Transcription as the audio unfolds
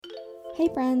Hey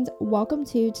friends, welcome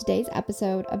to today's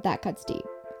episode of That Cuts Deep.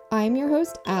 I'm your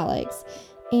host, Alex,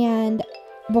 and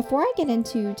before I get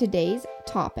into today's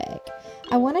topic,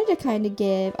 I wanted to kind of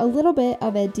give a little bit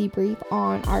of a debrief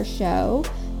on our show.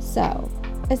 So,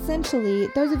 essentially,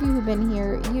 those of you who've been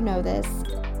here, you know this,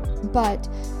 but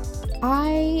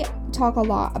I talk a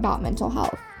lot about mental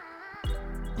health.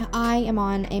 I am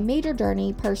on a major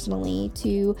journey personally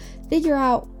to figure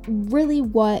out really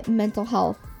what mental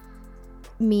health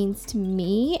means to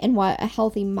me and what a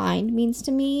healthy mind means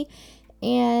to me.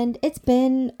 And it's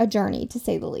been a journey, to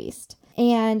say the least.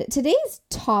 And today's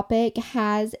topic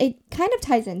it kind of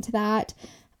ties into that.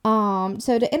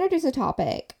 So to introduce a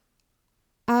topic,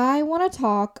 I want to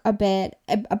talk a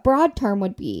broad term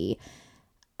would be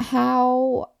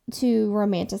how to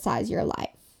romanticize your life,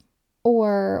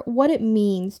 or what it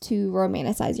means to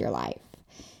romanticize your life.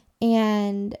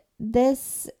 And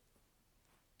this,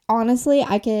 honestly,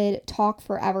 I could talk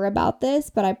forever about this,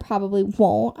 but I probably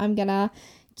won't. I'm gonna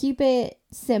keep it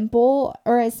simple,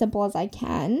 or as simple as I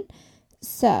can.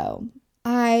 So,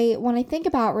 when I think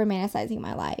about romanticizing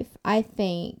my life, I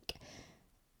think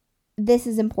this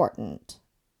is important.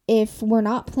 If we're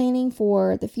not planning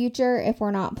for the future, if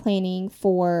we're not planning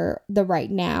for the right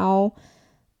now,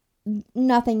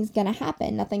 nothing's gonna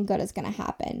happen. Nothing good is gonna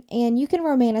happen. And you can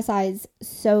romanticize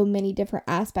so many different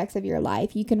aspects of your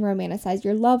life. You can romanticize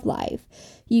your love life.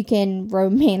 You can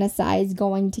romanticize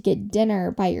going to get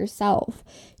dinner by yourself.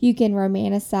 You can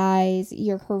romanticize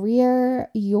your career,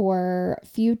 your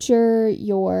future,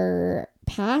 your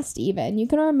past even. You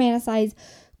can romanticize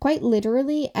quite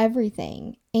literally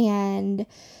everything. And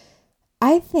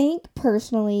I think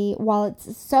personally, while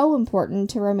it's so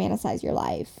important to romanticize your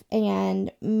life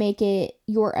and make it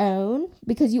your own,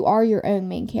 because you are your own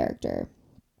main character,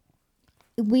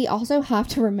 we also have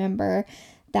to remember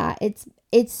that it's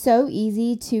so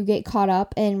easy to get caught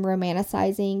up in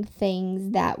romanticizing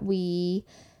things that we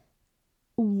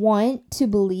want to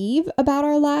believe about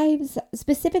our lives,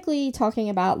 specifically talking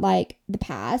about like the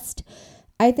past.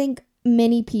 I think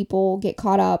many people get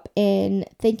caught up in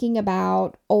thinking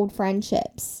about old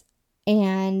friendships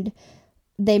and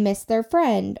they miss their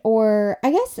friend, or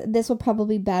I guess this would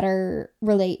probably better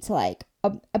relate to like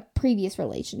a previous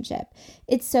relationship.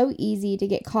 It's so easy to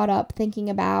get caught up thinking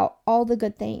about all the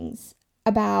good things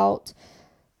about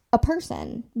a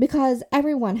person because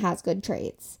everyone has good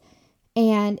traits.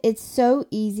 And it's so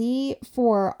easy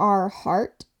for our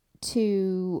heart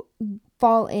to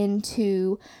fall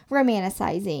into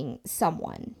romanticizing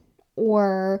someone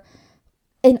or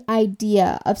an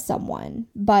idea of someone.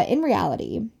 But in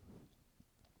reality,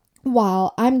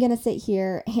 while I'm going to sit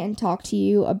here and talk to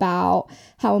you about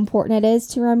how important it is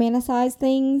to romanticize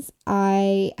things,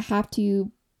 I have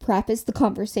to preface the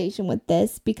conversation with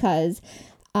this because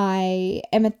I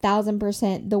am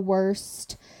 1,000% the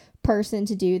worst person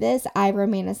to do this. I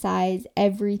romanticize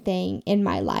everything in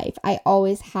my life. I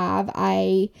always have.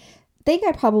 I think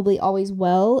I probably always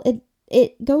will.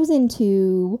 It goes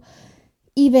into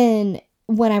even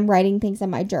when I'm writing things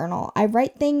in my journal. I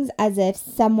write things as if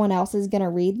someone else is going to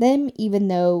read them, even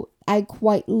though I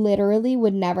quite literally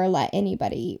would never let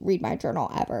anybody read my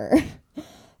journal ever.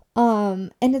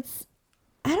 And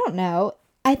I don't know.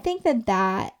 I think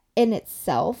that in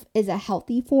itself is a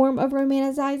healthy form of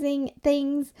romanticizing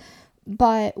things.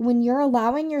 But when you're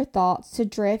allowing your thoughts to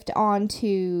drift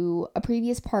onto a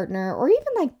previous partner or even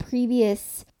like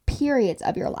previous periods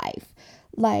of your life,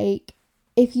 like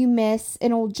if you miss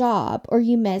an old job or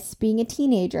you miss being a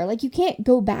teenager, like you can't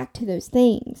go back to those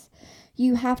things.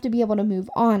 You have to be able to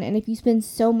move on. And if you spend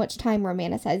so much time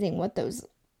romanticizing what those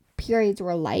periods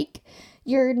were like,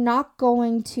 you're not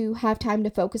going to have time to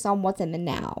focus on what's in the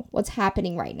now, what's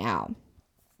happening right now.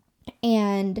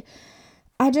 And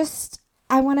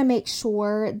I want to make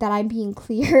sure that I'm being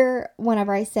clear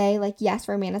whenever I say, like, yes,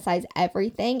 romanticize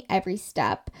everything, every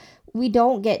step. We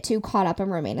don't get too caught up in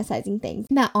romanticizing things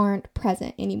that aren't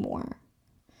present anymore.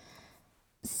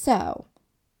 So,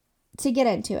 to get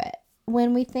into it,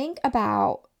 when we think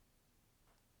about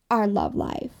our love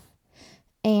life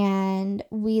and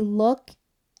we look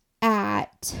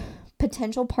at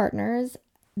potential partners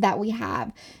that we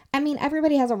have, I mean,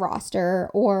 everybody has a roster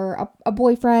or a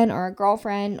boyfriend or a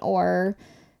girlfriend or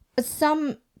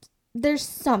there's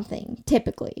something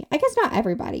typically. I guess not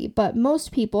everybody, but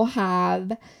most people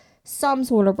have some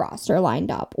sort of roster lined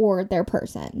up or their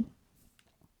person.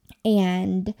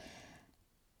 And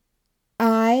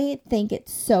I think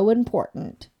it's so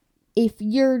important if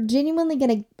you're genuinely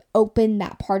going to open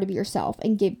that part of yourself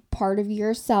and give part of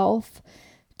yourself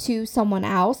to someone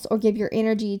else or give your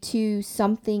energy to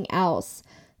something else,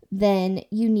 then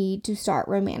you need to start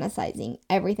romanticizing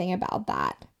everything about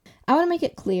that. I want to make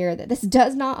it clear that this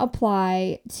does not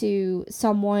apply to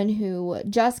someone who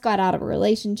just got out of a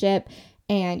relationship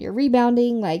and you're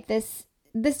rebounding. Like this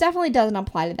definitely doesn't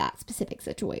apply to that specific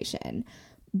situation.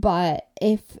 But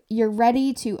if you're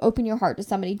ready to open your heart to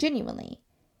somebody genuinely,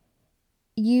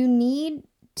 you need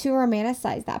to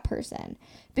romanticize that person,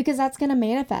 because that's going to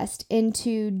manifest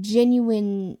into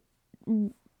genuine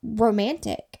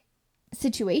romantic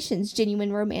situations,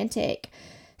 genuine romantic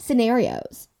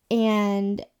scenarios.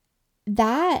 And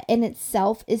that in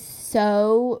itself is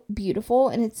so beautiful,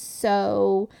 and it's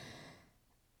so,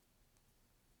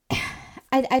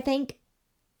 I think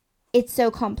it's so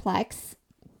complex.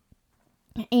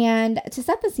 And to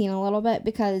set the scene a little bit,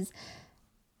 because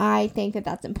I think that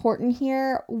that's important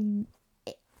here,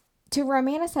 to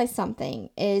romanticize something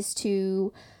is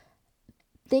to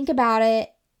think about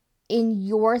it in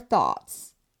your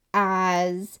thoughts,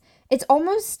 as it's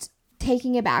almost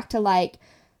taking it back to like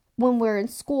when we're in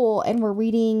school and we're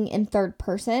reading in third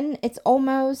person. It's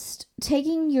almost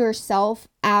taking yourself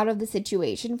out of the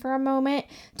situation for a moment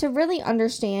to really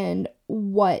understand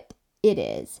what it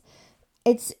is.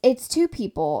 It's two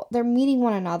people. They're meeting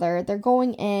one another. They're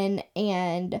going in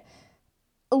and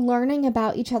learning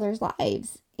about each other's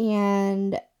lives.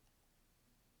 And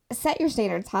set your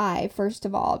standards high, first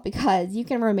of all, because you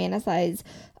can romanticize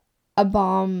a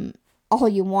bum all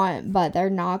you want, but they're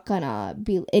not gonna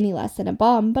be any less than a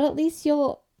bum. But at least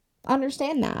you'll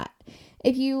understand that.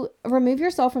 If you remove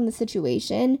yourself from the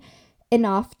situation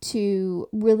enough to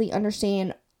really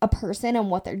understand a person and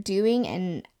what they're doing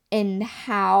and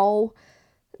how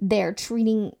they're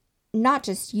treating not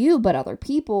just you, but other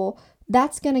people,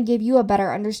 that's going to give you a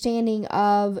better understanding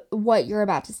of what you're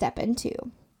about to step into.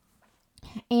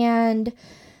 And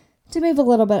to move a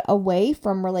little bit away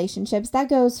from relationships, that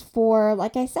goes for,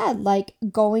 like I said, like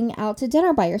going out to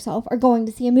dinner by yourself or going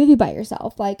to see a movie by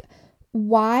yourself. Like,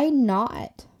 why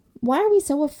not? Why are we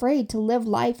so afraid to live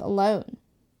life alone?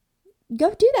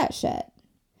 Go do that shit.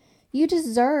 You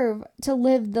deserve to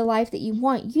live the life that you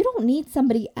want. You don't need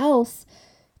somebody else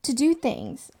to do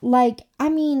things. Like, I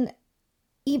mean,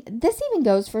 this even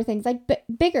goes for things like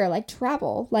bigger, like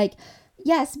travel. Like,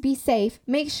 yes, be safe.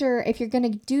 Make sure if you're going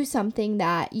to do something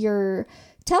that you're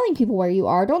telling people where you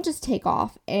are, don't just take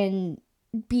off and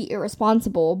be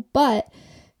irresponsible. But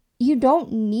you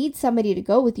don't need somebody to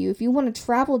go with you. If you want to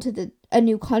travel to a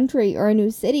new country or a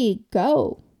new city,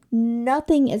 go.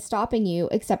 Nothing is stopping you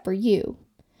except for you.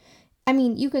 I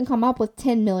mean, you can come up with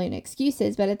 10 million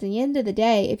excuses, but at the end of the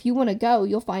day, if you want to go,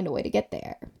 you'll find a way to get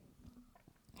there.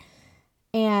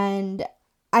 And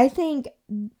I think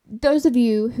those of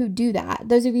you who do that,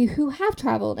 those of you who have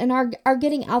traveled and are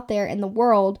getting out there in the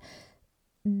world,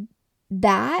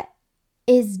 that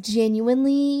is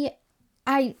genuinely,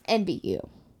 I envy you.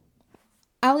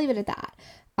 I'll leave it at that.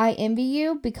 I envy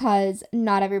you because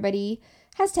not everybody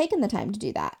has taken the time to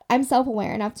do that. I'm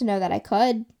self-aware enough to know that I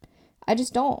could. I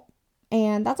just don't.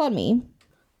 And that's on me.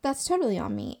 That's totally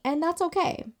on me. And that's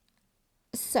okay.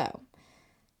 So,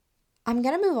 I'm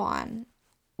going to move on.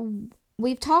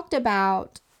 We've talked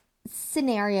about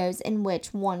scenarios in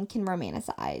which one can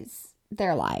romanticize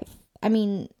their life. I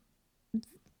mean,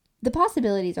 the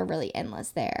possibilities are really endless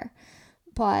there.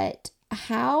 But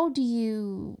how do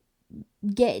you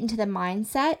get into the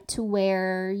mindset to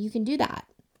where you can do that?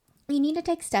 You need to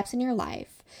take steps in your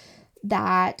life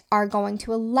that are going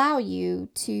to allow you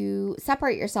to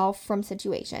separate yourself from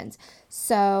situations.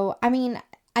 So, I mean,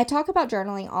 I talk about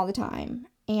journaling all the time,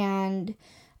 and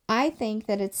I think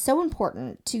that it's so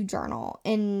important to journal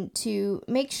and to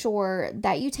make sure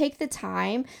that you take the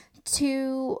time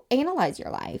to analyze your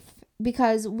life,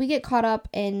 because we get caught up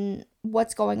in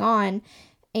what's going on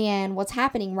and what's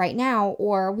happening right now,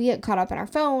 or we get caught up in our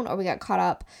phone, or we get caught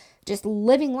up just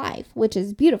living life, which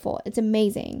is beautiful. It's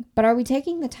amazing. But are we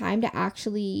taking the time to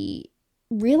actually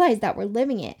realize that we're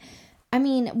living it? I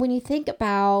mean, when you think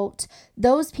about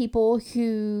those people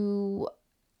who,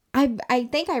 I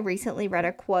think I recently read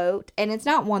a quote, and it's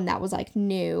not one that was like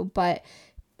new, but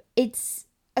it's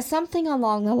something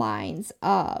along the lines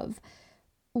of,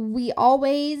 we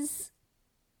always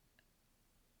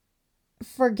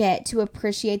forget to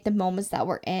appreciate the moments that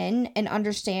we're in and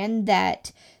understand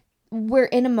that we're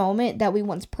in a moment that we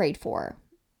once prayed for,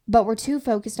 but we're too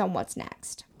focused on what's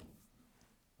next.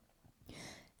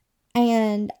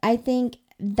 And I think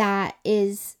that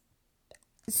is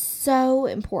so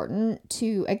important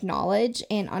to acknowledge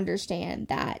and understand,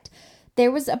 that there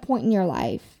was a point in your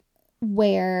life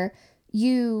where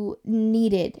you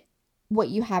needed what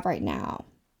you have right now.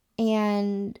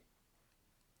 And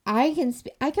I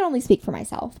can only speak for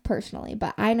myself personally,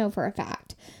 but I know for a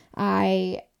fact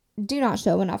I do not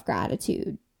show enough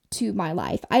gratitude to my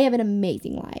life. I have an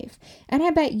amazing life. And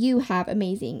I bet you have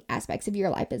amazing aspects of your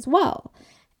life as well.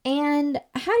 And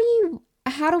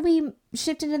how do we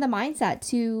shift into the mindset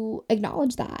to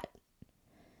acknowledge that?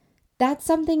 That's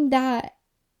something that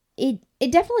it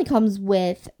definitely comes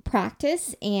with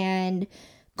practice and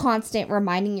constant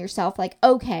reminding yourself, like,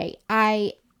 okay,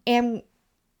 I am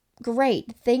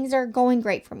great. Things are going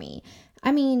great for me.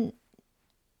 I mean,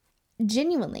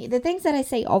 genuinely, the things that I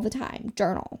say all the time: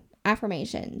 journal,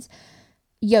 affirmations,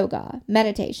 yoga,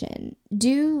 meditation.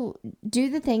 Do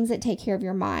the things that take care of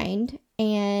your mind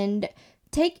and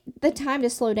take the time to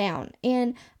slow down.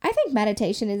 And I think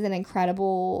meditation is an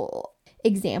incredible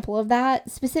example of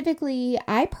that. Specifically,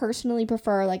 I personally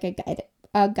prefer like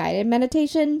a guided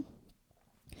meditation,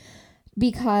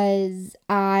 because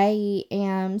I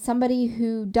am somebody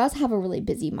who does have a really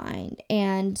busy mind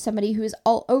and somebody who is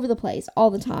all over the place all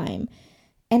the time,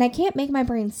 and I can't make my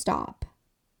brain stop.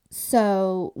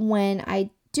 So when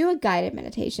I do a guided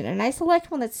meditation and I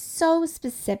select one that's so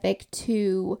specific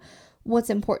to what's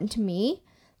important to me,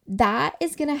 that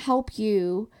is going to help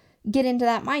you get into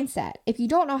that mindset. If you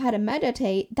don't know how to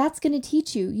meditate, that's going to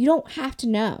teach you. You don't have to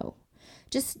know.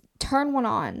 Just turn one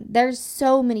on. There's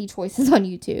so many choices on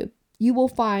YouTube. You will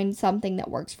find something that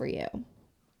works for you.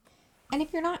 And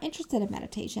if you're not interested in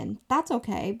meditation, that's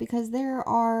okay, because there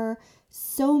are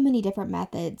so many different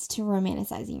methods to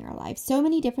romanticizing your life. So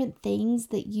many different things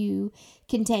that you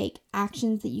can take,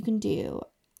 actions that you can do.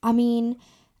 I mean,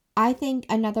 I think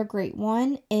another great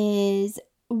one is,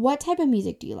 what type of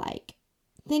music do you like?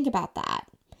 Think about that.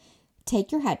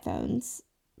 Take your headphones,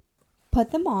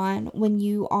 put them on when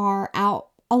you are out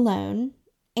alone,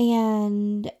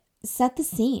 and set the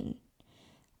scene.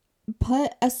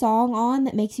 Put a song on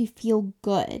that makes you feel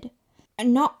good,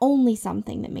 and not only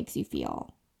something that makes you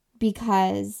feel,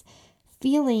 because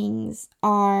feelings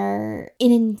are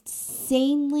an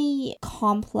insanely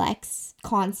complex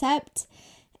concept,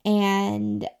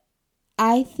 and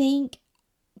I think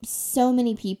so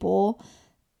many people,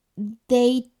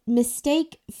 they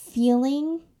mistake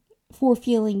feeling for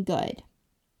feeling good.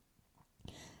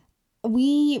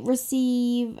 We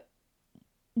receive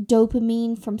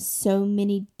dopamine from so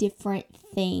many different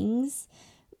things,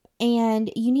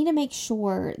 and you need to make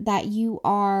sure that you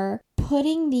are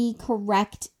putting the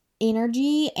correct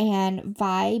energy and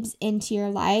vibes into your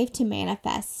life to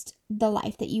manifest the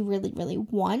life that you really, really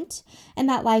want, and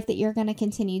that life that you're going to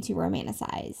continue to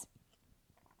romanticize.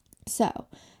 So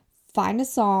find a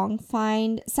song,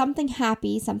 find something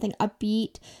happy, something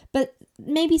upbeat, but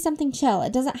maybe something chill.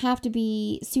 It doesn't have to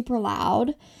be super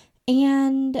loud.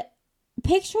 And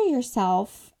picture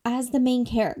yourself as the main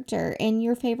character in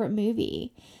your favorite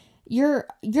movie. Your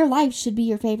life should be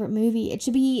your favorite movie. It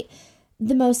should be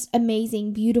the most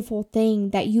amazing, beautiful thing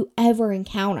that you ever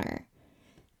encounter.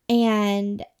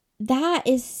 And that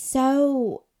is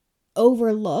so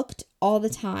overlooked all the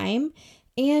time,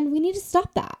 and we need to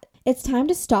stop that. It's time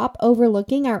to stop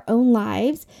overlooking our own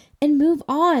lives and move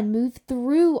on, move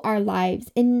through our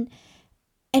lives and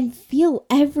feel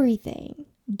everything.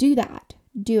 Do that.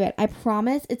 Do it. I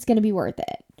promise it's going to be worth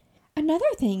it. Another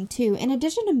thing too, in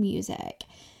addition to music,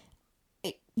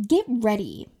 get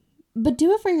ready, but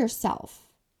do it for yourself.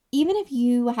 Even if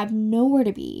you have nowhere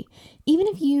to be, even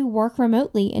if you work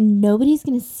remotely and nobody's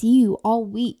going to see you all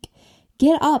week,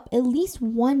 get up at least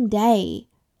one day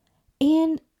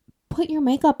and put your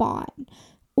makeup on,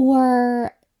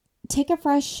 or take a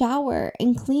fresh shower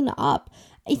and clean up.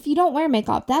 If you don't wear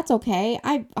makeup, that's okay.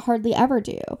 I hardly ever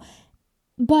do.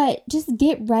 But just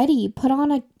get ready. Put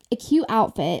on a cute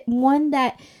outfit, one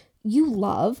that you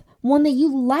love, one that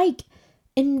you like,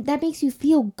 and that makes you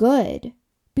feel good.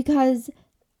 Because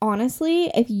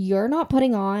honestly, if you're not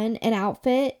putting on an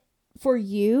outfit for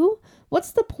you,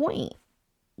 what's the point?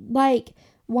 Like,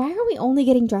 why are we only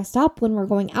getting dressed up when we're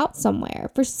going out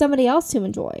somewhere for somebody else to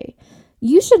enjoy?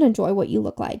 You should enjoy what you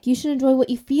look like. You should enjoy what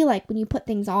you feel like when you put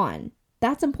things on.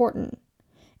 That's important.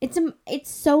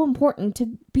 It's so important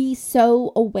to be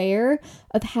so aware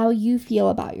of how you feel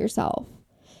about yourself.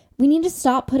 We need to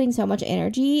stop putting so much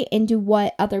energy into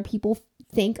what other people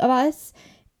think of us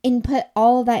and put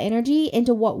all of that energy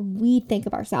into what we think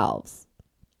of ourselves.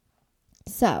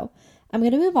 So, I'm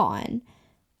going to move on.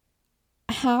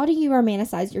 How do you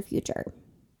romanticize your future?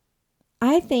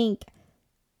 I think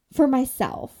for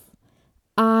myself,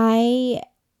 I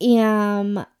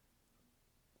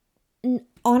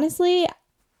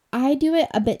do it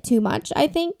a bit too much. I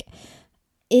think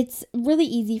it's really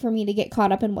easy for me to get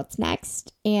caught up in what's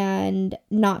next and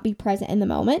not be present in the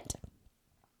moment.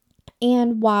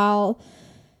 And while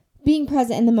being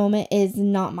present in the moment is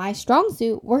not my strong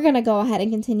suit, we're going to go ahead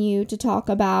and continue to talk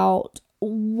about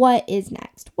what is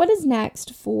next? What is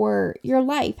next for your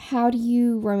life? How do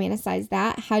you romanticize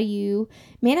that? How do you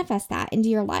manifest that into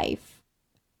your life?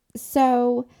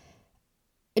 So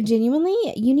genuinely,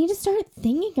 you need to start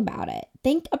thinking about it.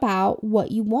 Think about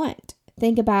what you want.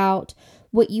 Think about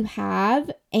what you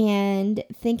have and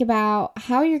think about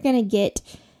how you're going to get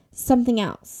something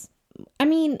else. I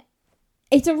mean,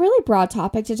 it's a really broad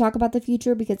topic to talk about the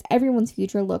future because everyone's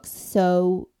future looks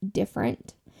so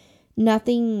different. No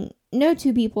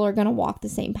two people are going to walk the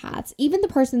same paths. Even the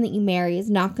person that you marry is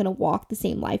not going to walk the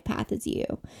same life path as you.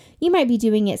 You might be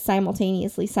doing it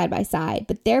simultaneously side by side,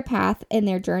 but their path and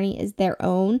their journey is their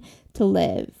own to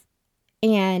live.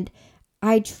 And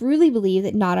I truly believe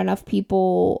that not enough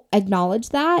people acknowledge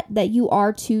that you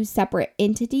are two separate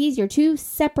entities. You're two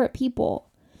separate people.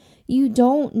 You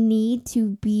don't need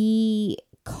to be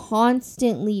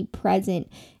constantly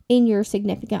present in your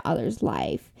significant other's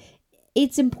life.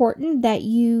 It's important that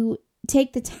you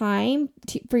take the time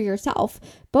for yourself.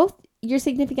 Both your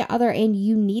significant other and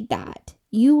you need that.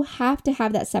 You have to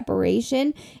have that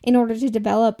separation in order to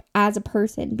develop as a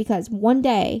person, because one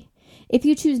day, if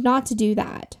you choose not to do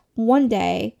that, one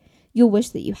day you'll wish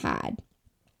that you had.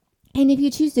 And if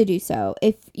you choose to do so,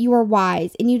 if you are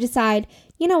wise and you decide,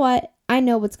 you know what, I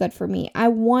know what's good for me. I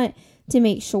want to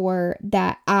make sure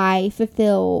that I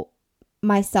fulfill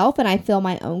myself and I fill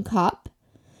my own cup.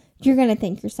 You're going to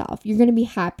thank yourself. You're going to be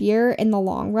happier in the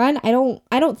long run. I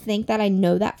don't think that I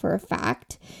know that for a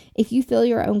fact. If you fill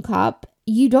your own cup,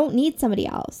 you don't need somebody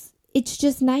else. It's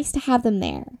just nice to have them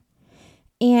there.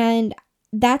 And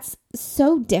that's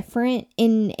so different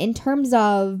in terms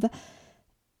of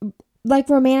like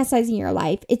romanticizing your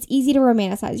life. It's easy to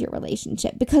romanticize your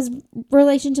relationship because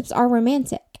relationships are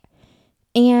romantic.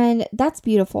 And that's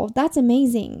beautiful. That's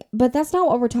amazing. But that's not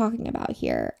what we're talking about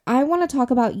here. I want to talk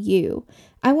about you.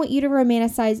 I want you to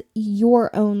romanticize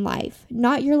your own life,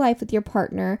 not your life with your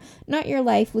partner, not your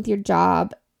life with your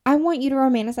job. I want you to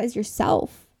romanticize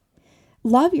yourself.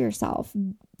 Love yourself.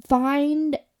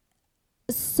 Find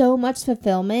so much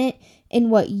fulfillment in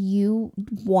what you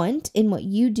want, in what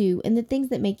you do, and the things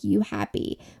that make you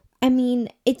happy. I mean,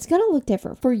 it's going to look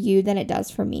different for you than it does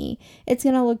for me. It's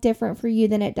going to look different for you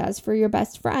than it does for your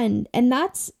best friend. And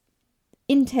that's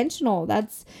intentional.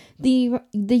 That's the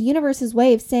universe's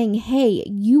way of saying, hey,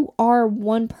 you are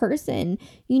one person.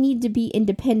 You need to be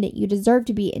independent. You deserve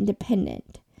to be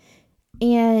independent.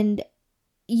 And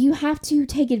you have to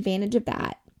take advantage of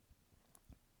that.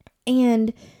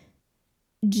 And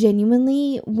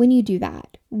genuinely, when you do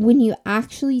that, when you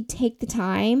actually take the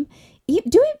time, do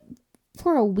it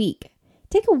for a week.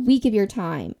 Take a week of your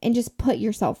time and just put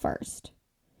yourself first.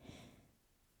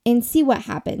 And see what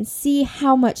happens. See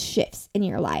how much shifts in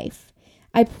your life.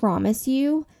 I promise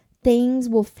you, things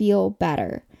will feel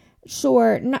better.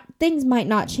 Sure, things might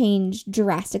not change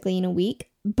drastically in a week,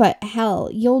 but hell,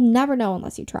 you'll never know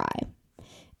unless you try.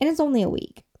 And it's only a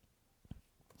week.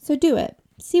 So do it.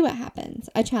 See what happens.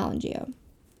 I challenge you.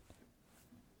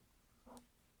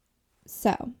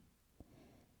 So,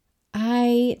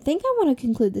 I think I want to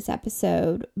conclude this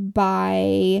episode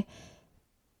by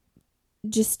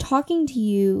just talking to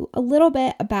you a little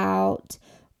bit about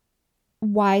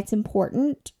why it's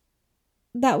important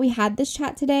that we had this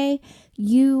chat today.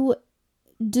 You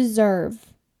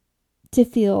deserve to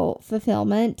feel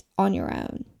fulfillment on your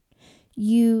own.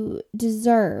 You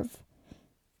deserve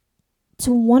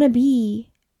to want to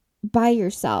be by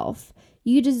yourself.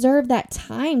 You deserve that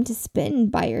time to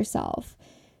spend by yourself.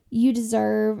 You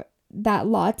deserve that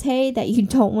latte that you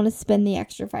don't want to spend the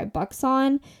extra $5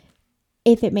 on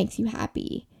if it makes you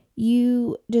happy.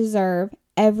 You deserve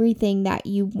everything that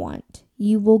you want.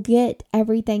 You will get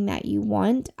everything that you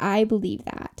want. I believe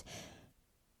that.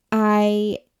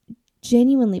 I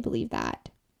genuinely believe that.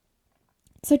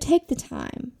 So take the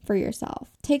time for yourself.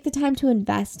 Take the time to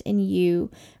invest in you.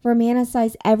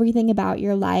 Romanticize everything about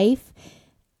your life.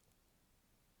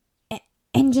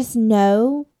 And just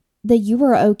know that you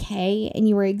are okay and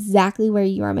you are exactly where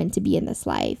you are meant to be in this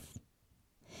life.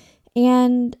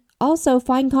 And also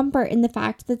find comfort in the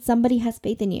fact that somebody has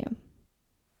faith in you.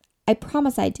 I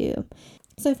promise I do.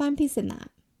 So find peace in that.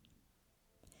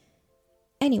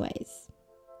 Anyways,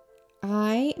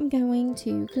 I am going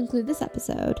to conclude this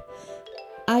episode.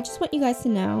 I just want you guys to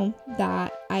know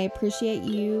that I appreciate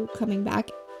you coming back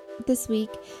this week.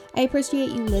 I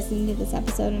appreciate you listening to this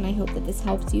episode, and I hope that this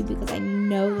helps you, because I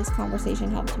know this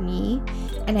conversation helped me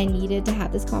and I needed to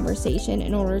have this conversation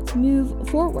in order to move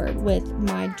forward with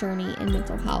my journey in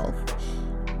mental health.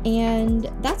 And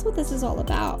that's what this is all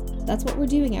about. That's what we're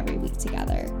doing every week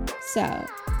together. So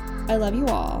I love you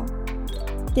all.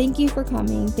 Thank you for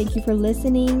coming. Thank you for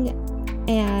listening.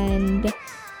 And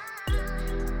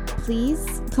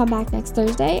please come back next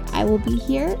Thursday. I will be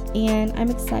here and I'm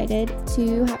excited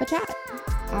to have a chat.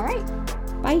 All right.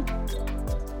 Bye.